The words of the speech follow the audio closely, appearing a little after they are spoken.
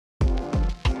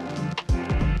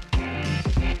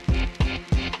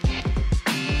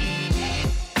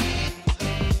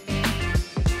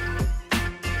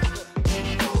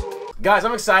Guys,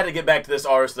 I'm excited to get back to this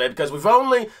artist today because we've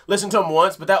only listened to him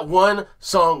once, but that one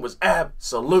song was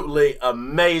absolutely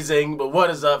amazing. But what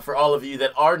is up for all of you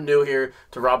that are new here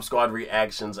to Rob Squad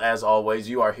Reactions? As always,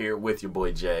 you are here with your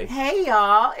boy Jay. Hey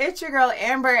y'all, it's your girl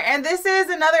Amber, and this is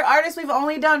another artist we've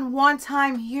only done one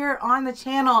time here on the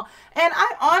channel. And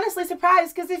I'm honestly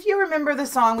surprised because if you remember the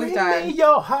song we've done.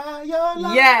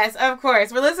 Yes, of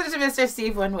course. We're listening to Mr.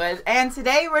 Steve Winwood, and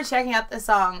today we're checking out the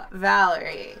song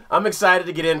Valerie. I'm excited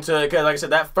to get into it because, like I said,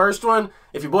 that first one,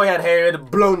 if your boy had hair, it'd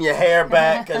have blown your hair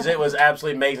back because it was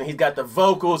absolutely amazing. He's got the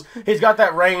vocals. He's got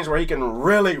that range where he can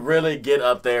really, really get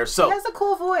up there. So he has a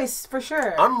cool voice, for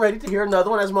sure. I'm ready to hear another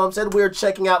one. As Mom said, we're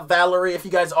checking out Valerie. If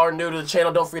you guys are new to the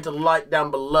channel, don't forget to like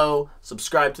down below,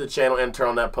 subscribe to the channel, and turn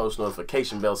on that post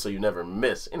notification bell so you never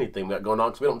miss anything we got going on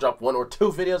because we don't drop 1 or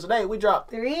 2 videos a day. We drop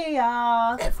 3,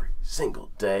 y'all. Every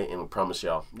single day, and we promise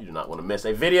y'all you do not want to miss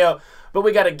a video. But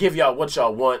we got to give y'all what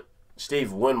y'all want.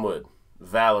 Steve Winwood,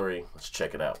 Valerie. Let's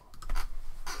check it out.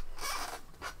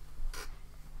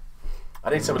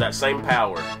 I need some of that same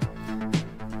power.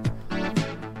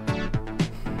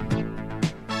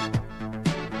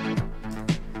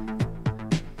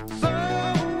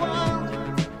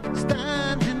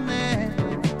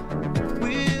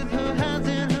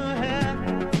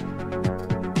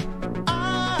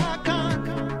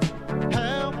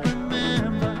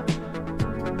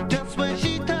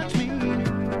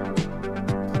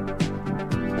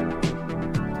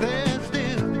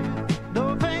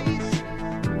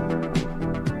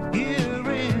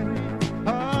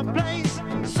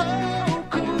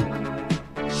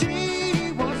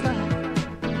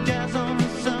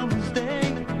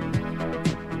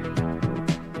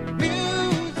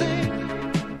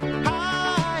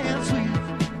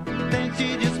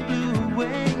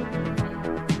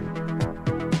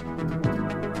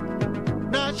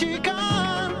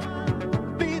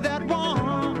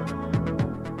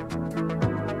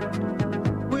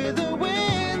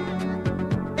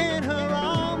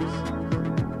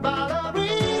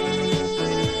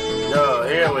 Oh,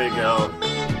 here we go.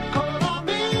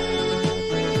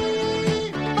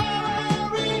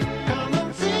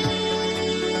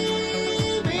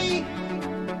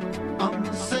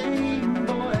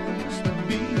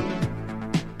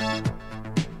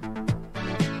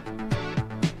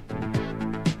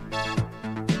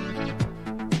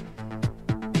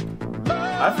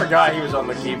 I forgot he was on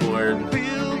the keyboard.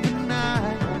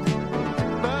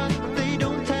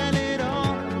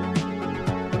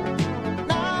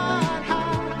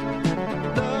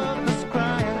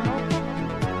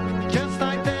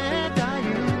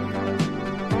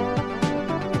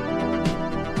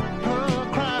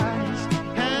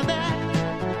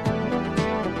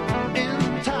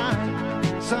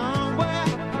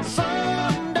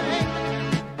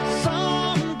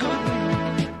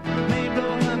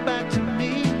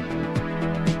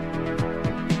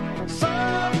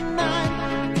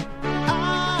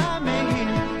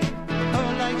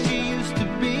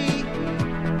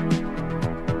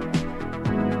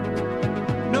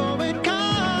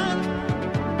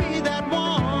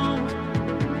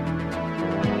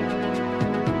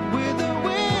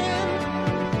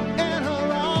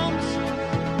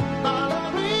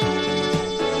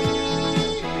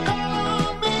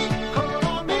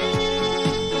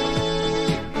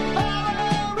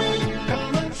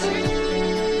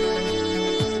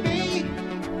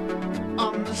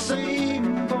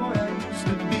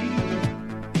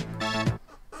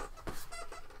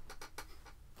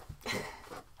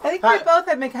 I think we both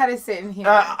have been kind of sitting here.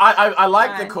 I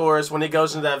like the chorus when he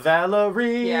goes into that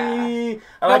Valerie. Yeah.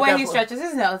 But like when he stretches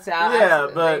his notes out. Yeah,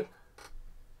 absolutely.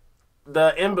 but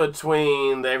the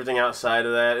in-between, everything outside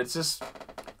of that, it's just...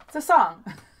 It's a song.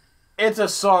 It's a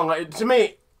song. To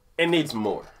me, it needs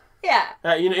more.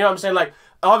 Yeah. You know what I'm saying? Like,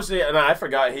 obviously, and I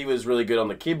forgot he was really good on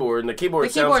the keyboard, and the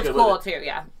keyboard sounds good. Cool, too,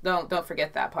 yeah. Don't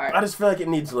forget that part. I just feel like it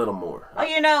needs a little more. Oh,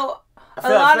 you know...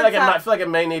 I feel like it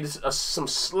may need some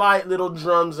slight little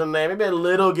drums in there, maybe a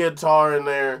little guitar in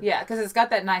there. Yeah, because it's got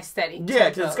that nice steady tempo, yeah,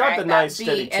 because it's got the nice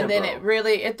steady tempo. And then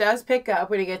it does pick up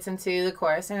when he gets into the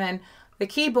chorus and then the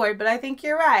keyboard. But I think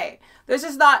you're right. There's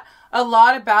just not a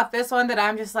lot about this one that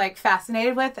I'm just like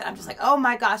fascinated with, and I'm just like, oh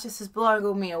my gosh, this is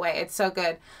blowing me away. It's so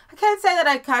good. I can't say that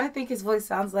I kind of think his voice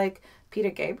sounds like Peter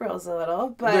Gabriel's a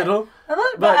little, but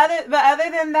other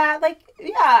than that, like,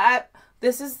 yeah.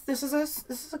 This is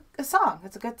a song.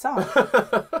 It's a good song.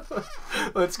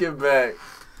 Let's get back.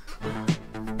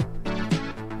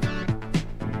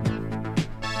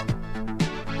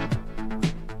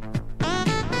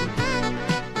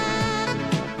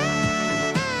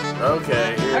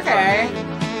 Okay. Okay.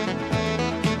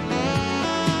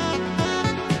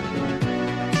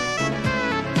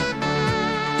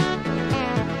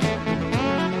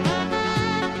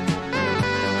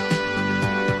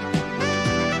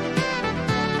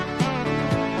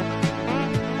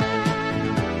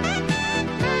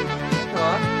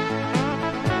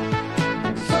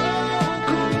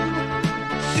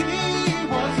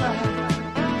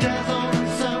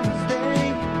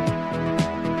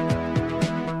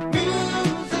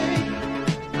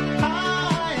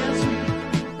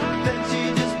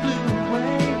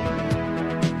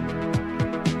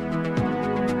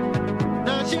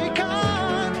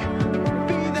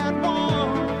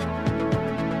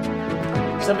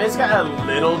 It's got a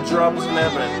little drums in there,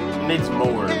 but it needs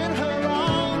more.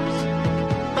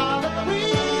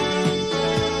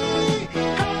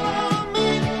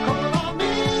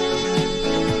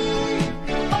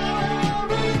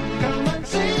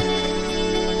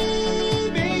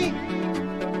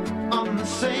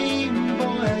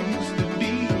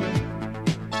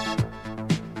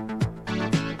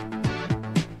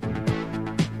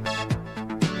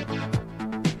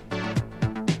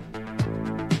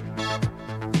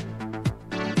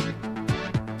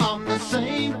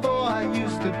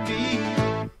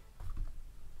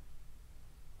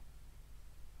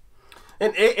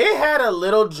 And it had a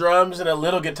little drums and a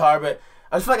little guitar, but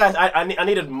I feel like I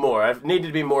needed more. I needed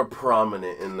to be more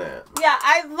prominent in that. Yeah,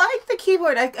 I like the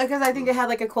keyboard because I think it had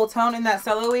like a cool tone in that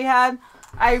solo we had.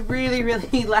 I really,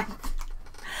 really liked.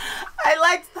 I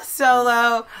liked the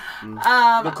solo.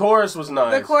 The chorus was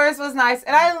nice. The chorus was nice,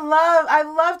 and I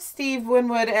loved Steve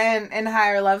Winwood and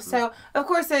Higher Love. So of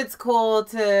course it's cool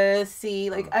to see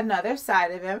like another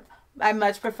side of him. I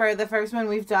much prefer the first one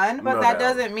we've done, but that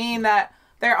doesn't mean that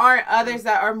there aren't others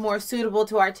that are more suitable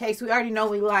to our taste. We already know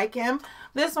we like him.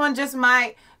 This one just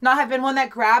might not have been one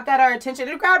that grabbed at our attention.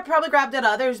 It probably grabbed at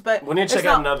others, but we need to check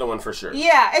out another one for sure.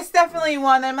 Yeah, it's definitely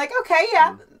one that I'm like, okay,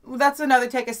 yeah, that's another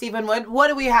take of Steve Winwood. What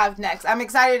do we have next? I'm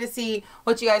excited to see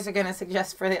what you guys are going to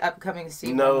suggest for the upcoming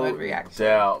Steve Winwood reaction. No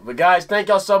doubt. But guys, thank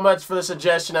y'all so much for the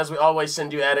suggestion. As we always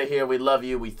send you out of here, we love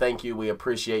you, we thank you, we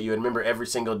appreciate you. And remember, every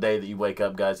single day that you wake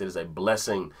up, guys, it is a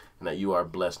blessing. And that you are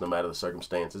blessed no matter the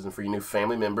circumstances. And for you new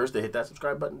family members, to hit that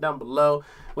subscribe button down below.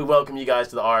 We welcome you guys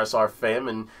to the RSR fam,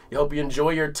 and we hope you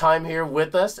enjoy your time here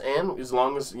with us. And as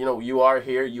long as you are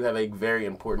here, you have a very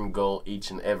important goal each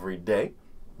and every day.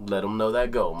 Let them know that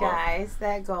goal, Mom. Guys,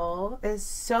 that goal is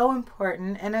so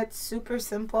important, and it's super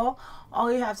simple.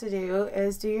 All you have to do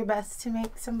is do your best to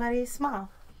make somebody smile.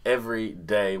 Every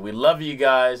day. We love you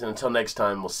guys, and until next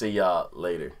time, we'll see y'all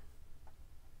later.